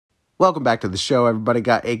Welcome back to the show, everybody.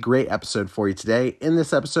 Got a great episode for you today. In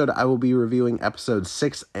this episode, I will be reviewing episodes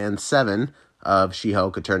 6 and 7 of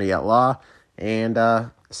She-Hulk Attorney at Law. And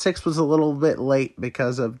 6 was a little bit late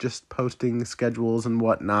because of just posting schedules and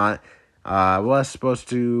whatnot. I was supposed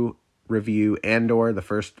to review Andor, the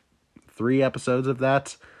first 3 episodes of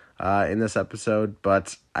that, in this episode,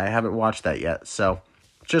 but I haven't watched that yet. So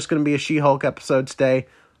it's just going to be a She-Hulk episode today.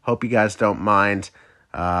 Hope you guys don't mind.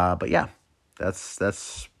 But yeah.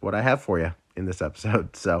 That's what I have for you in this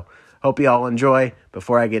episode. So hope you all enjoy.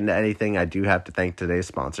 Before I get into anything, I do have to thank today's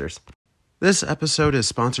sponsors. This episode is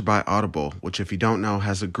sponsored by Audible, which, if you don't know,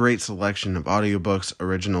 has a great selection of audiobooks,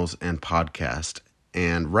 originals, and podcasts.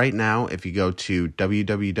 And right now, if you go to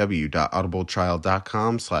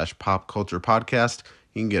www.audibletrial.com/popculturepodcast,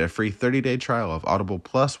 you can get a free 30-day trial of Audible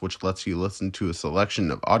Plus, which lets you listen to a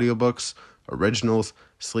selection of audiobooks, originals,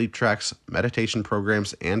 sleep tracks, meditation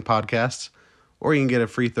programs, and podcasts. Or you can get a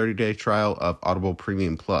free 30-day trial of Audible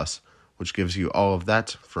Premium Plus, which gives you all of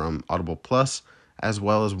that from Audible Plus, as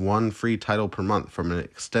well as one free title per month from an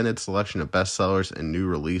extended selection of bestsellers and new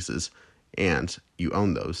releases. And you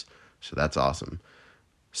own those, so that's awesome.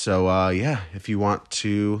 So, if you want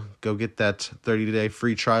to go get that 30-day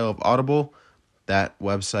free trial of Audible, that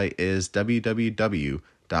website is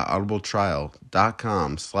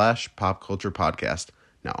www.audibletrial.com/popculturepodcast.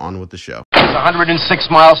 Now on with the show. It's 106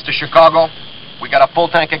 miles to Chicago. We got a full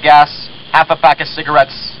tank of gas, half a pack of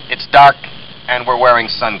cigarettes. It's dark, and we're wearing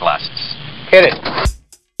sunglasses. Hit it.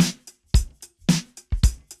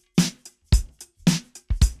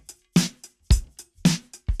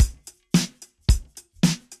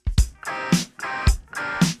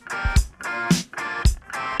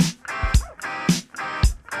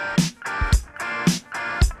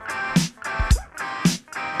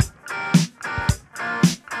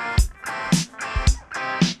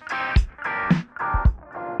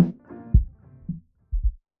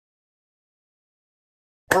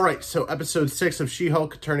 Alright, so episode 6 of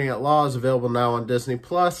She-Hulk Attorney at Law is available now on Disney+,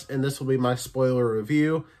 and this will be my spoiler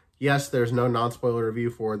review. Yes, there's no non-spoiler review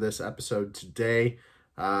for this episode today,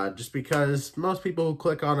 just because most people who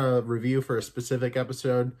click on a review for a specific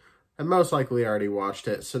episode have most likely already watched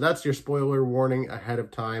it. So that's your spoiler warning ahead of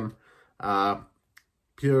time.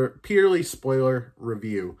 Purely spoiler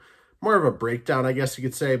review. More of a breakdown, I guess you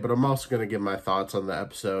could say, but I'm also going to give my thoughts on the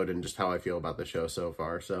episode and just how I feel about the show so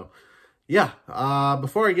far. So yeah,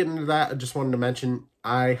 before I get into that, I just wanted to mention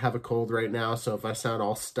I have a cold right now, so if I sound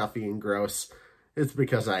all stuffy and gross, it's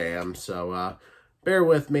because I am. So bear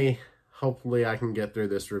with me. Hopefully I can get through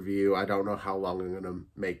this review. I don't know how long I'm going to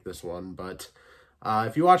make this one, but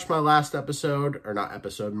if you watched my last episode, or not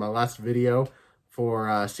episode, my last video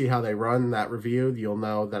for See How They Run, that review, you'll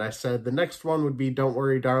know that I said the next one would be Don't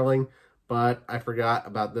Worry Darling, but I forgot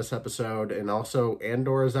about this episode, and also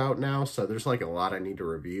Andor is out now, so there's like a lot I need to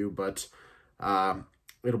review, but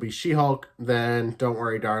it'll be She-Hulk, then Don't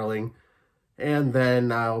Worry Darling, and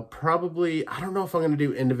then I'll probably, I don't know if I'm going to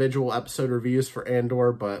do individual episode reviews for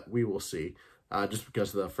Andor, but we will see, just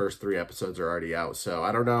because the first 3 episodes are already out, so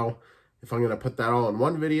I don't know if I'm going to put that all in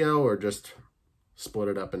one video or just split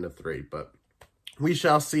it up into 3, but we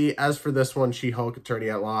shall see. As for this one, She-Hulk Attorney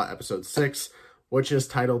at Law, episode 6, which is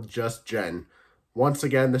titled Just Jen. Once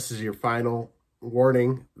again, this is your final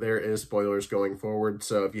warning. There is spoilers going forward,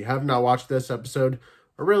 so if you have not watched this episode,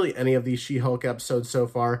 or really any of these She-Hulk episodes so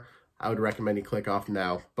far, I would recommend you click off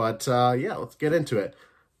now. But yeah, let's get into it.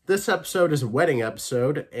 This episode is a wedding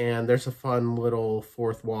episode, and there's a fun little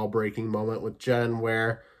fourth wall breaking moment with Jen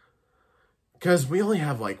where, because we only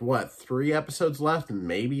have like, what, 3 episodes left,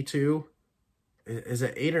 maybe 2? Is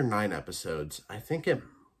it 8 or 9 episodes? I think it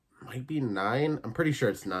might be 9. I'm pretty sure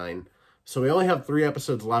it's 9. So we only have 3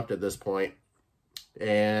 episodes left at this point.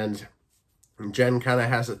 And Jen kind of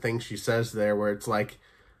has a thing she says there where it's like,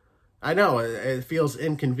 I know, it feels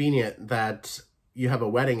inconvenient that you have a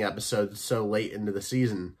wedding episode so late into the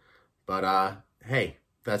season. But, hey,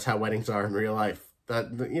 that's how weddings are in real life.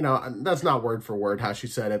 That, you know, that's not word for word how she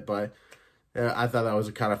said it, but I thought that was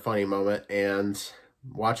a kind of funny moment. And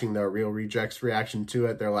watching the Real Rejects reaction to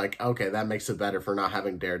it, they're like, okay, that makes it better for not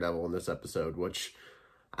having Daredevil in this episode, which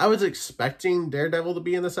I was expecting Daredevil to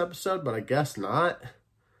be in this episode, but I guess not.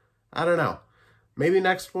 I don't know. Maybe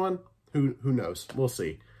next one? Who knows? We'll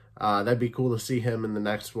see. That'd be cool to see him in the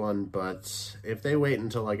next one, but if they wait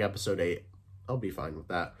until like episode 8, I'll be fine with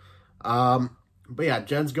that. But yeah,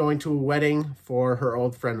 Jen's going to a wedding for her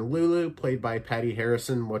old friend Lulu, played by Patty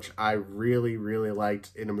Harrison, which I really, really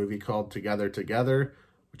liked in a movie called Together Together,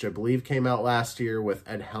 which I believe came out last year with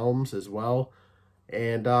Ed Helms as well.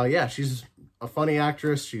 And yeah, she's a funny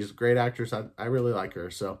actress. She's a great actress. I really like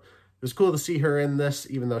her. So was cool to see her in this,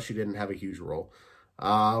 even though she didn't have a huge role.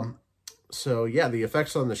 So yeah, the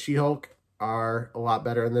effects on the She-Hulk are a lot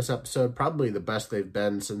better in this episode. Probably the best they've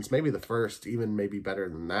been since maybe the first, even maybe better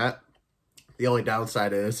than that. The only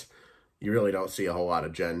downside is you really don't see a whole lot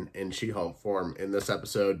of Jen in She-Hulk form in this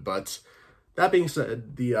episode. But that being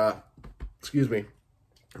said, the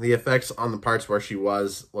effects on the parts where she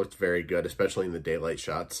was looked very good, especially in the daylight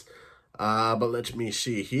shots. But let me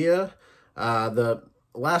see here. The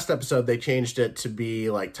last episode, they changed it to be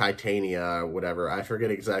like Titania or whatever. I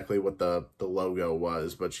forget exactly what the logo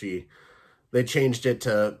was, but they changed it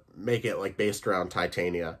to make it like based around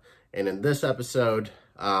Titania. And in this episode,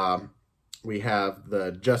 we have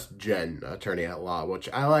the Just Jen Attorney at Law, which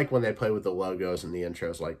I like when they play with the logos and the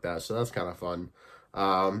intros like that. So that's kind of fun.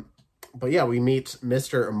 But yeah, we meet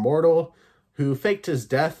Mr. Immortal, who faked his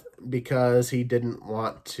death because he didn't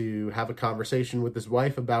want to have a conversation with his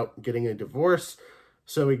wife about getting a divorce.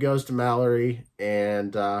 So he goes to Mallory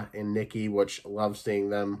and Nikki, which loves seeing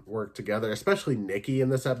them work together, especially Nikki in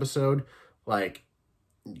this episode. Like,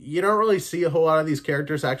 you don't really see a whole lot of these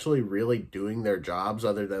characters actually really doing their jobs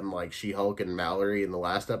other than like She-Hulk and Mallory in the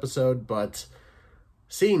last episode. But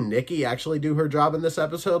seeing Nikki actually do her job in this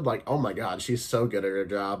episode, like, oh my God, she's so good at her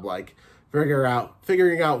job. Like,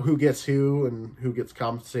 figuring out who gets who and who gets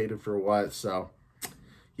compensated for what. So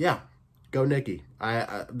yeah, go Nikki.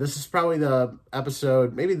 This is probably the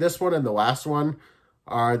episode, maybe this one and the last one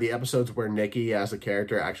are the episodes where Nikki as a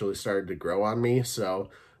character actually started to grow on me. So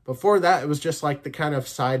before that, it was just like the kind of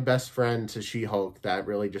side best friend to She-Hulk that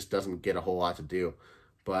really just doesn't get a whole lot to do.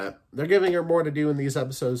 But they're giving her more to do in these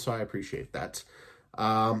episodes, so I appreciate that.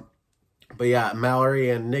 But yeah, Mallory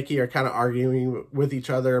and Nikki are kind of arguing with each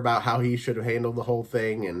other about how he should have handled the whole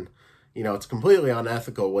thing. And, you know, it's completely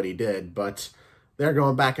unethical what he did, but they're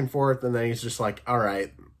going back and forth. And then he's just like, all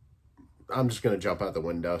right, I'm just going to jump out the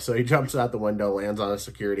window. So he jumps out the window, lands on a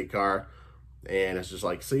security car, and it's just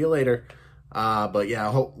like, see you later. But yeah,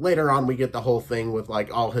 later on we get the whole thing with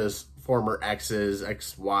like all his former exes,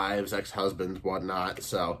 ex-wives, ex-husbands, whatnot.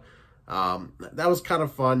 So that was kind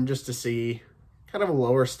of fun just to see kind of a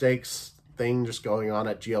lower stakes thing just going on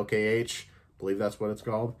at GLKH. I believe that's what it's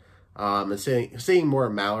called. And seeing more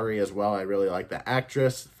of Mallory as well. I really like the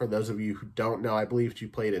actress. For those of you who don't know, I believe she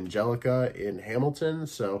played Angelica in Hamilton.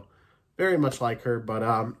 So very much like her.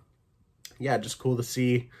 But yeah, just cool to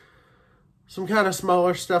see some kind of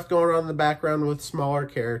smaller stuff going on in the background with smaller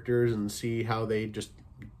characters and see how they just,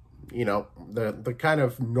 you know, the kind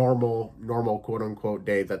of normal quote unquote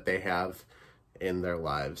day that they have in their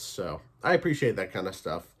lives. So I appreciate that kind of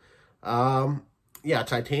stuff. Yeah,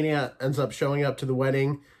 Titania ends up showing up to the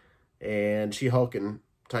wedding, and She-Hulk and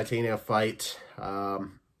Titania fight.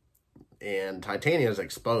 And Titania is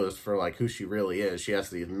exposed for like who she really is. She has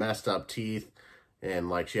these messed up teeth, and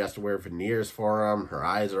like she has to wear veneers for them. Her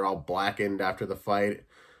eyes are all blackened after the fight,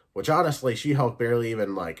 which honestly, She-Hulk barely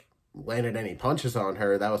even like landed any punches on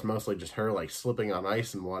her. That was mostly just her like slipping on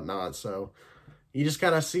ice and whatnot. So you just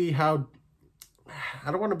kind of see how,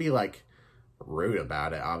 I don't want to be like rude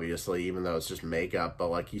about it, obviously, even though it's just makeup, but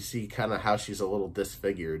like you see kind of how she's a little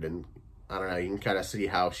disfigured, and I don't know, you can kind of see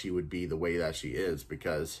how she would be the way that she is,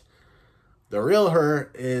 because the real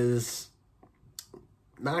her is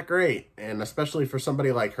not great. And especially for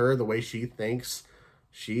somebody like her, the way she thinks,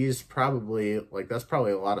 she's probably like, that's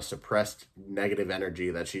probably a lot of suppressed negative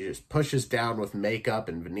energy that she just pushes down with makeup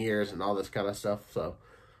and veneers and all this kind of stuff. So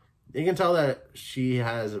you can tell that she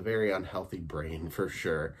has a very unhealthy brain for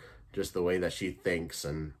sure, just the way that she thinks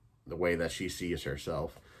and the way that she sees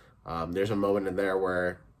herself. There's a moment in there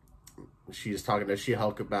where she's talking to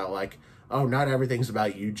She-Hulk about like, oh, not everything's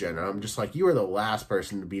about you, Jen. And I'm just like, you are the last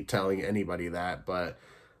person to be telling anybody that. But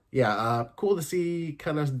yeah, cool to see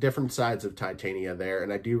kind of different sides of Titania there.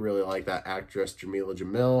 And I do really like that actress, Jamila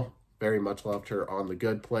Jamil. Very much loved her on The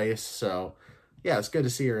Good Place. So yeah, it's good to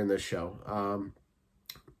see her in this show.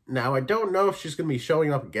 Now, I don't know if she's going to be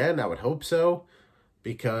showing up again. I would hope so,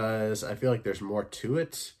 because I feel like there's more to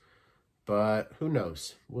it. But who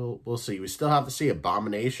knows? We'll see. We still have to see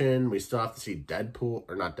Abomination. We still have to see Deadpool,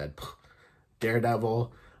 or not Deadpool,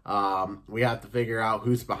 Daredevil. We have to figure out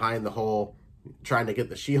who's behind the whole trying to get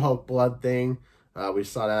the She-Hulk blood thing. We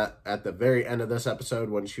saw that at the very end of this episode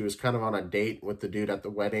when she was kind of on a date with the dude at the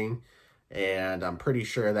wedding. And I'm pretty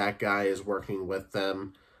sure that guy is working with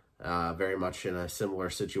them, very much in a similar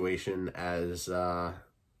situation as,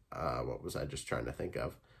 what was I just trying to think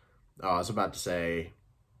of? Oh, I was about to say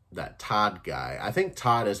that Todd guy. I think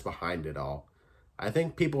Todd is behind it all. I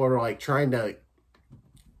think people are like trying to,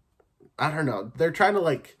 I don't know, they're trying to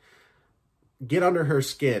like get under her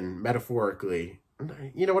skin, metaphorically.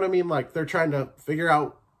 You know what I mean? Like they're trying to figure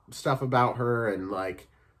out stuff about her, and like,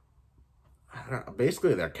 I don't know,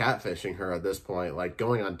 basically they're catfishing her at this point, like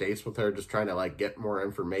going on dates with her, just trying to like get more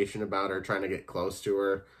information about her, trying to get close to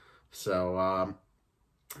her. So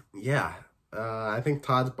yeah, I think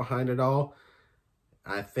Todd's behind it all.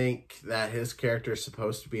 I think that his character is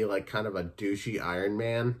supposed to be like kind of a douchey Iron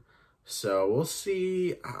Man. So we'll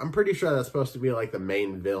see. I'm pretty sure that's supposed to be like the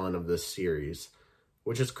main villain of this series,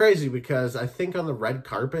 which is crazy because I think on the red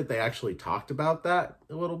carpet they actually talked about that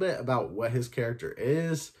a little bit, about what his character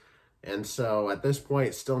is. And so at this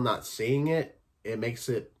point, still not seeing it, it makes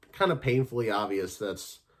it kind of painfully obvious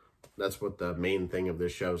that's what the main thing of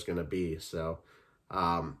this show is going to be. So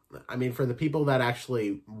I mean, for the people that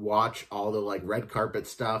actually watch all the like red carpet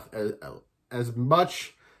stuff, as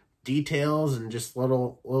much details and just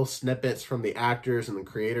little snippets from the actors and the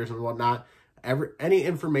creators and whatnot, any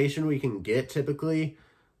information we can get, typically,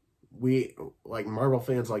 we, like Marvel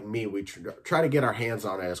fans like me, we try to get our hands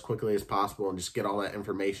on it as quickly as possible and just get all that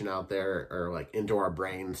information out there, or like into our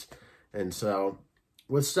brains. And so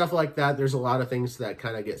with stuff like that, there's a lot of things that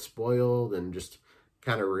kind of get spoiled and just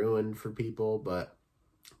kind of ruined for people, but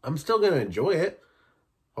I'm still going to enjoy it,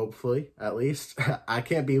 hopefully, at least. I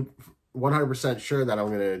can't be 100% sure that I'm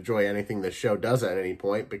going to enjoy anything this show does at any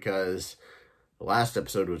point, because the last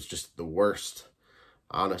episode was just the worst,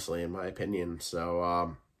 honestly, in my opinion.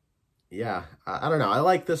 So, yeah, I don't know. I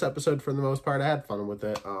like this episode for the most part. I had fun with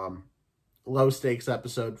it. Low stakes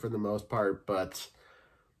episode for the most part, but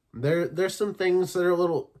there's some things that are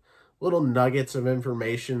little nuggets of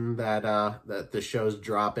information that that the show's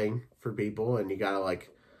dropping for people, and you gotta, like,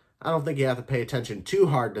 I don't think you have to pay attention too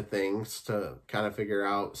hard to things to kind of figure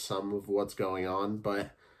out some of what's going on,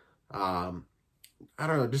 but I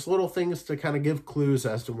don't know, just little things to kind of give clues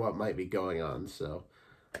as to what might be going on. So,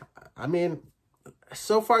 I mean,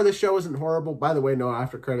 so far the show isn't horrible. By the way, no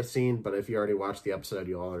after credit scene, but if you already watched the episode,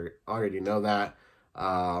 you already know that.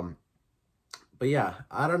 But yeah,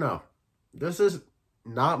 I don't know. This is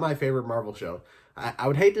not my favorite Marvel show. I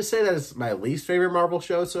would hate to say that it's my least favorite Marvel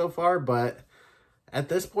show so far, but at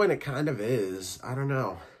this point, it kind of is. I don't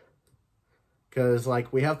know. Because,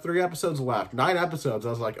 like, we have 3 episodes left. 9 episodes. I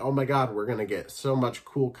was like, oh my god, we're going to get so much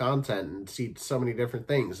cool content and see so many different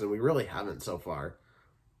things. And we really haven't so far.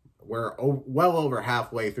 We're well over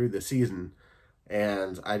halfway through the season.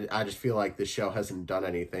 And I just feel like this show hasn't done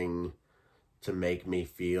anything to make me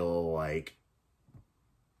feel like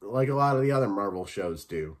a lot of the other Marvel shows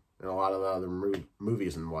do. And a lot of the other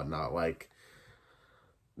movies and whatnot. Like,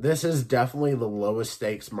 this is definitely the lowest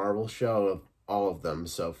stakes Marvel show of all of them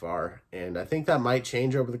so far. And I think that might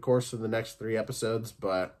change over the course of the next 3 episodes,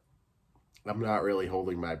 but I'm not really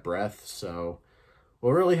holding my breath. So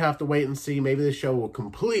we'll really have to wait and see. Maybe the show will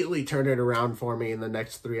completely turn it around for me in the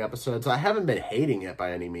next 3 episodes. I haven't been hating it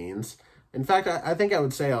by any means. In fact, I think I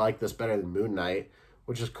would say I like this better than Moon Knight,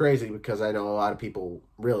 which is crazy because I know a lot of people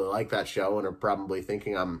really like that show and are probably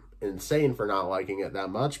thinking I'm insane for not liking it that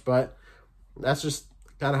much, but that's just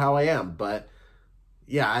kind of how I am. But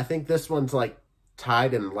yeah, I think this one's like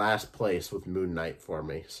tied in last place with Moon Knight for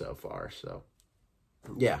me so far. So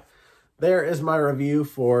yeah, there is my review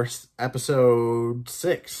for episode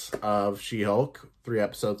 6 of She-Hulk. 3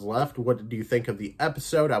 episodes left. What did you think of the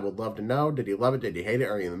episode? I would love to know. Did you love it? Did you hate it?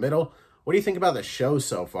 Are you in the middle? What do you think about the show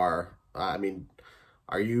so far? I mean,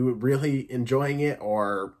 are you really enjoying it,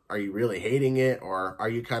 or are you really hating it, or are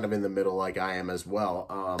you kind of in the middle like I am as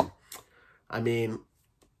well? I mean,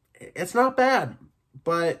 it's not bad,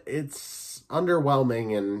 but it's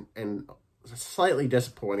underwhelming and slightly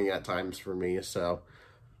disappointing at times for me. So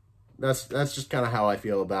that's just kind of how I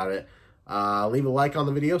feel about it. Leave a like on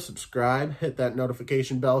the video, subscribe, hit that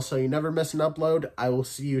notification bell so you never miss an upload. I will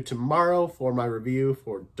see you tomorrow for my review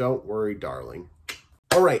for Don't Worry, Darling.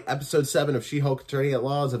 Alright, episode 7 of She-Hulk Attorney at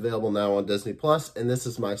Law is available now on Disney+, and this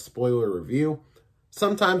is my spoiler review.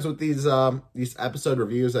 Sometimes with these episode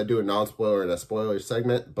reviews, I do a non-spoiler and a spoiler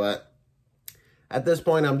segment, but at this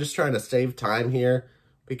point, I'm just trying to save time here,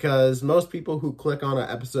 because most people who click on an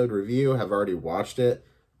episode review have already watched it,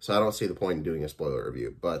 so I don't see the point in doing a spoiler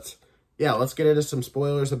review. But yeah, let's get into some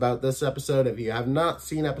spoilers about this episode. If you have not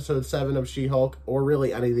seen episode 7 of She-Hulk, or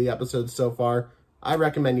really any of the episodes so far, I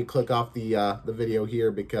recommend you click off the video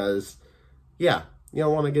here, because, yeah, you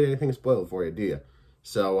don't want to get anything spoiled for you, do you?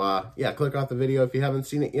 So, yeah, click off the video if you haven't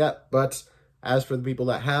seen it yet. But as for the people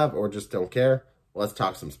that have or just don't care, let's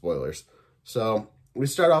talk some spoilers. So, we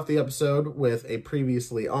start off the episode with a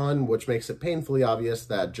previously on, which makes it painfully obvious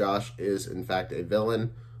that Josh is, in fact, a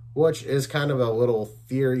villain, which is kind of a little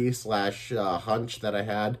theory / hunch that I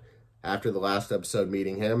had after the last episode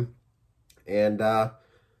meeting him. And,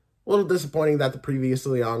 A little disappointing that the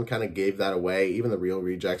Previously On kind of gave that away. Even the Real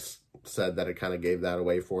Rejects said that it kind of gave that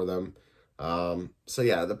away for them. So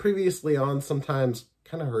yeah, the Previously On sometimes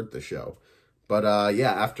kind of hurt the show. But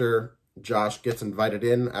yeah, after Josh gets invited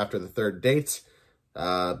in after the third date,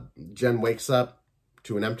 Jen wakes up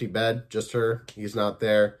to an empty bed, just her. He's not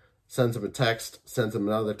there. Sends him a text, sends him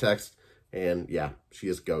another text, and yeah, she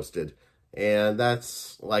is ghosted. And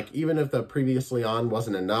that's like, even if the Previously On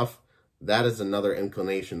wasn't enough, that is another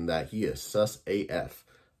inclination that he is sus AF.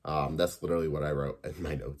 That's literally what I wrote in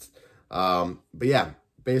my notes. But yeah,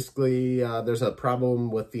 basically, there's a problem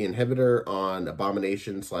with the inhibitor on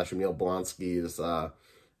Abomination / Emil Blonsky's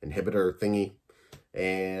inhibitor thingy.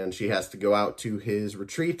 And she has to go out to his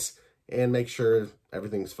retreat and make sure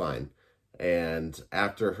everything's fine. And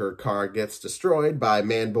after her car gets destroyed by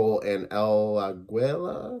Manbull and El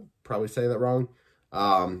Aguila, probably saying that wrong,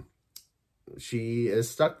 she is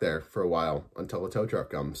stuck there for a while until a tow truck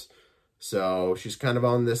comes. So she's kind of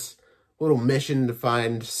on this little mission to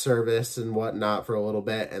find service and whatnot for a little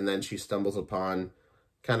bit, and then she stumbles upon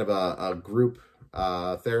kind of a group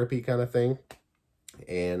therapy kind of thing,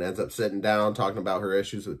 and ends up sitting down, talking about her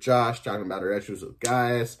issues with Josh, talking about her issues with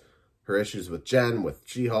guys, her issues with Jen, with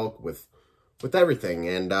She-Hulk, with everything.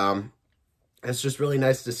 And it's just really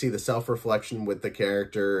nice to see the self-reflection with the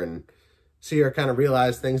character and see her kind of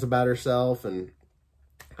realize things about herself. And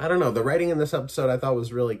I don't know, the writing in this episode I thought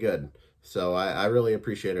was really good. So I really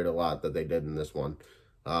appreciated a lot that they did in this one.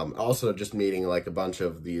 Also just meeting like a bunch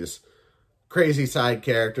of these crazy side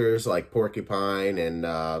characters like Porcupine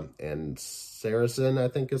and Saracen, I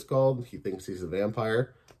think is called. He thinks he's a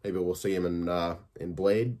vampire. Maybe we'll see him in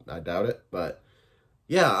Blade. I doubt it, but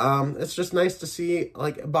yeah, it's just nice to see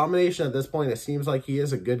like Abomination at this point. It seems like he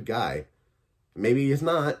is a good guy. Maybe he's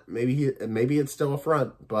not. Maybe it's still a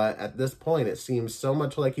front. But at this point, it seems so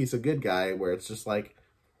much like he's a good guy, where it's just like,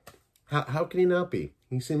 how can he not be?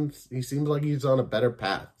 He seems like he's on a better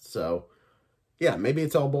path. So yeah, maybe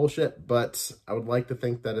it's all bullshit, but I would like to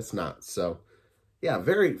think that it's not. So yeah,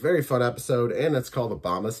 very, very fun episode. And it's called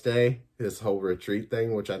Obama's Day, his whole retreat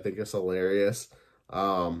thing, which I think is hilarious.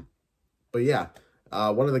 But yeah,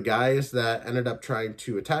 one of the guys that ended up trying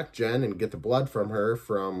to attack Jen and get the blood from her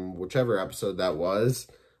from whichever episode that was,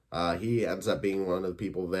 he ends up being one of the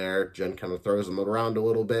people there. Jen kind of throws him around a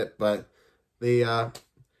little bit, but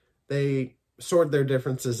they sort their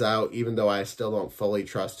differences out, even though I still don't fully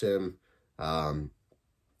trust him. You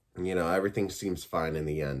know, everything seems fine in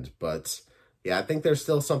the end, but yeah, I think there's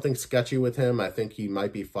still something sketchy with him. I think he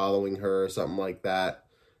might be following her or something like that.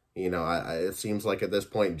 You know, it seems like at this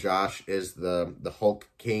point, Josh is the Hulk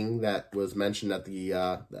King that was mentioned at the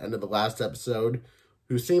end of the last episode,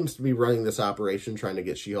 who seems to be running this operation, trying to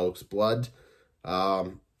get She-Hulk's blood.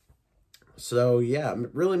 So yeah,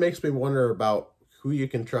 it really makes me wonder about who you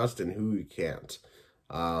can trust and who you can't.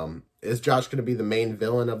 Is Josh going to be the main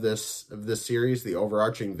villain of this series, the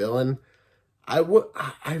overarching villain?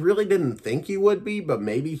 I really didn't think he would be, but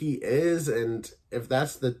maybe he is. And if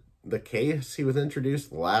that's the case, he was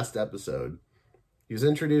introduced last episode. He was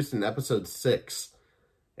introduced in episode 6,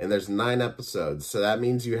 and there's 9 episodes. So that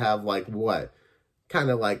means you have like what? Kind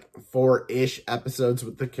of like 4-ish episodes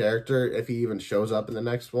with the character if he even shows up in the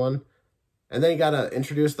next one. And then you gotta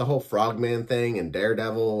introduce the whole Frogman thing and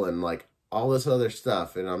Daredevil and like all this other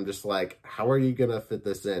stuff. And I'm just like, how are you gonna fit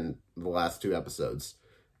this in the last 2 episodes?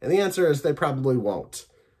 And the answer is they probably won't.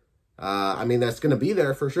 I mean, that's gonna be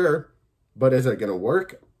there for sure, but is it gonna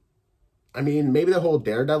work? I mean, maybe the whole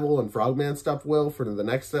Daredevil and Frogman stuff will for the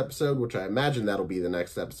next episode, which I imagine that'll be the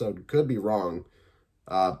next episode. Could be wrong.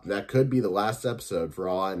 That could be the last episode for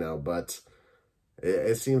all I know, but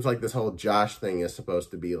it seems like this whole Josh thing is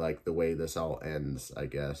supposed to be like the way this all ends, I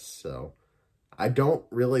guess. So I don't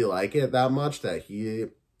really like it that much that he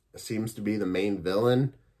seems to be the main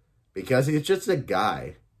villain, because he's just a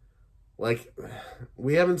guy. Like,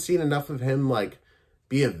 we haven't seen enough of him, like,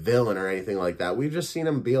 be a villain or anything like that. We've just seen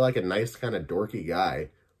him be, like, a nice kind of dorky guy.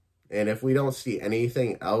 And if we don't see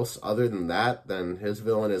anything else other than that, then his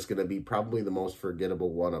villain is going to be probably the most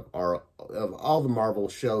forgettable one of all the Marvel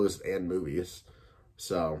shows and movies.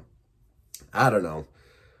 So, I don't know.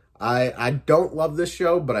 I don't love this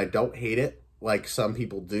show, but I don't hate it like some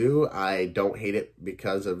people do. I don't hate it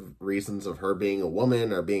because of reasons of her being a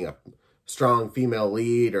woman or being a strong female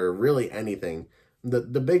lead or really anything.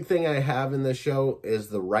 The big thing I have in this show is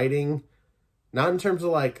the writing, not in terms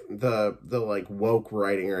of like the like woke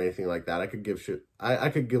writing or anything like that. I could give shit. I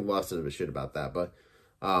could give less of a shit about that, but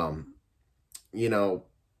you know,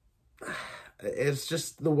 it's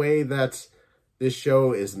just the way that this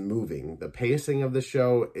show is moving. The pacing of the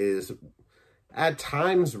show is at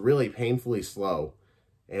times really painfully slow.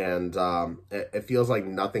 and it feels like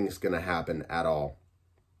nothing's going to happen at all.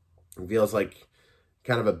 It feels like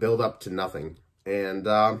kind of a build up to nothing, and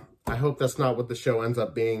I hope that's not what the show ends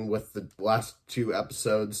up being with the last 2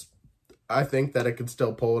 episodes. I think that it could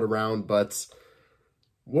still pull it around, but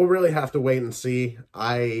we'll really have to wait and see.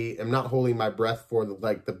 I am not holding my breath for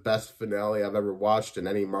the best finale I've ever watched in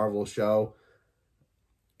any Marvel show.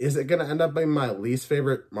 Is it going to end up being my least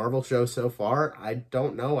favorite Marvel show so far? I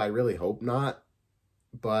don't know. I really hope not.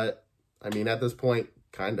 But, I mean, at this point,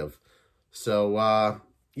 kind of. So,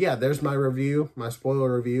 yeah, there's my review, my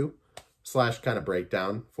spoiler review / kind of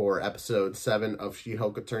breakdown for episode 7 of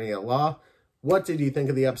She-Hulk Attorney at Law. What did you think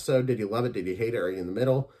of the episode? Did you love it? Did you hate it? Are you in the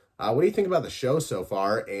middle? What do you think about the show so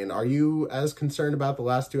far? And are you as concerned about the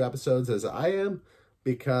last 2 episodes as I am?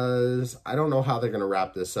 Because I don't know how they're going to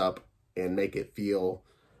wrap this up and make it feel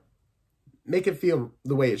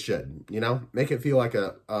the way it should, you know? Make it feel like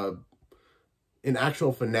an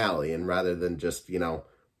actual finale, and rather than just, you know,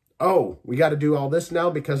 oh, we got to do all this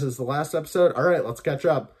now because it's the last episode. All right, let's catch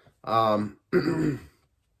up. So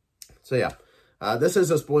yeah. This is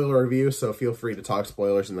a spoiler review, so feel free to talk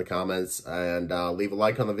spoilers in the comments, and leave a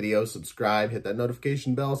like on the video, subscribe, hit that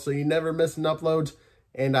notification bell so you never miss an upload,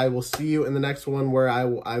 and I will see you in the next one where I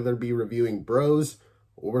will either be reviewing Bros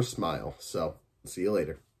or Smile. So, see you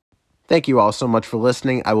later. Thank you all so much for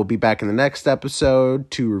listening. I will be back in the next episode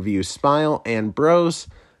to review Smile and Bros.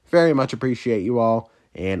 Very much appreciate you all,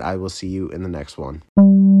 and I will see you in the next one.